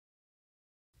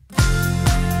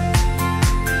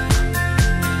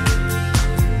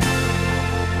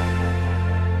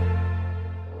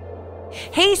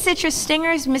Hey Citrus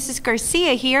Stingers, Mrs.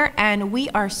 Garcia here, and we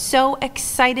are so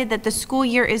excited that the school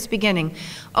year is beginning.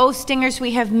 Oh Stingers,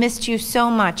 we have missed you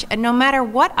so much, and no matter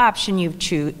what option you've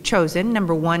chosen,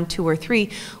 number 1, 2, or 3,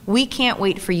 we can't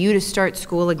wait for you to start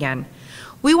school again.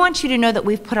 We want you to know that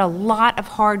we've put a lot of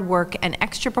hard work and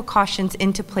extra precautions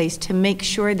into place to make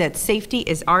sure that safety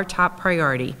is our top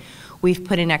priority. We've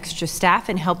put in extra staff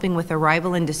in helping with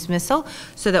arrival and dismissal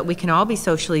so that we can all be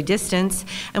socially distanced,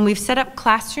 and we've set up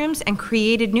classrooms and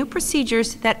created new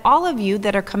procedures that all of you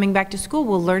that are coming back to school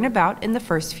will learn about in the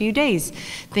first few days.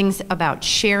 Things about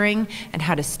sharing and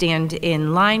how to stand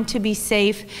in line to be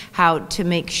safe, how to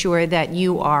make sure that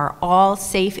you are all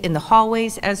safe in the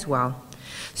hallways as well.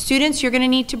 Students, you're going to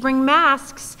need to bring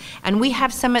masks, and we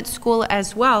have some at school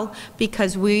as well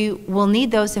because we will need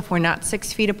those if we're not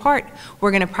 6 feet apart.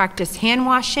 We're going to practice hand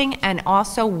washing and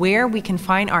also where we can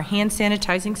find our hand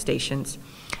sanitizing stations.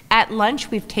 At lunch,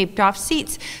 we've taped off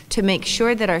seats to make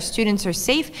sure that our students are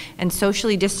safe and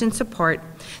socially distanced apart.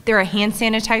 There are hand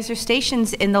sanitizer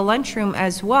stations in the lunchroom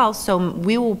as well, so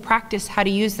we will practice how to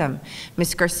use them.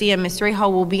 Ms. Garcia and Ms.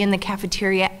 Rahal will be in the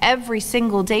cafeteria every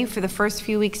single day for the first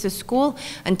few weeks of school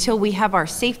until we have our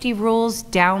safety rules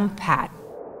down pat.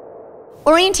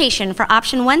 Orientation for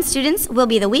Option 1 students will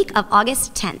be the week of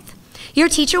August 10th. Your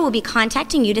teacher will be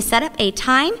contacting you to set up a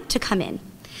time to come in.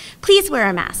 Please wear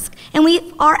a mask, and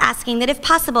we are asking that if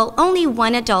possible, only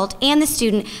one adult and the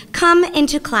student come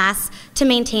into class to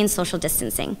maintain social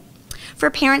distancing. For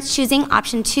parents choosing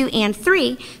option 2 and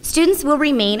 3, students will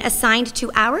remain assigned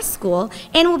to our school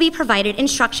and will be provided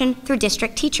instruction through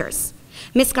district teachers.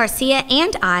 Ms. Garcia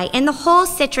and I and the whole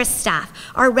Citrus staff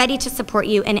are ready to support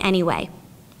you in any way.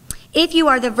 If you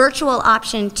are the virtual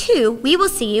option 2, we will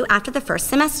see you after the first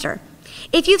semester.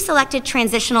 If you've selected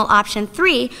transitional option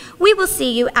 3, we will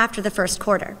see you after the first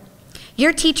quarter.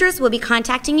 Your teachers will be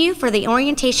contacting you for the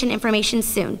orientation information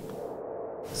soon.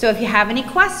 So if you have any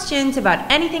questions about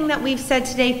anything that we've said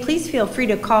today, please feel free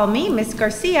to call me, Ms.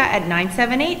 Garcia, at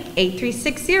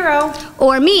 978-8360.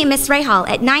 Or me, Ms. Rahal,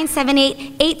 at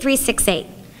 978-8368.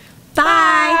 Bye.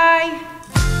 Bye.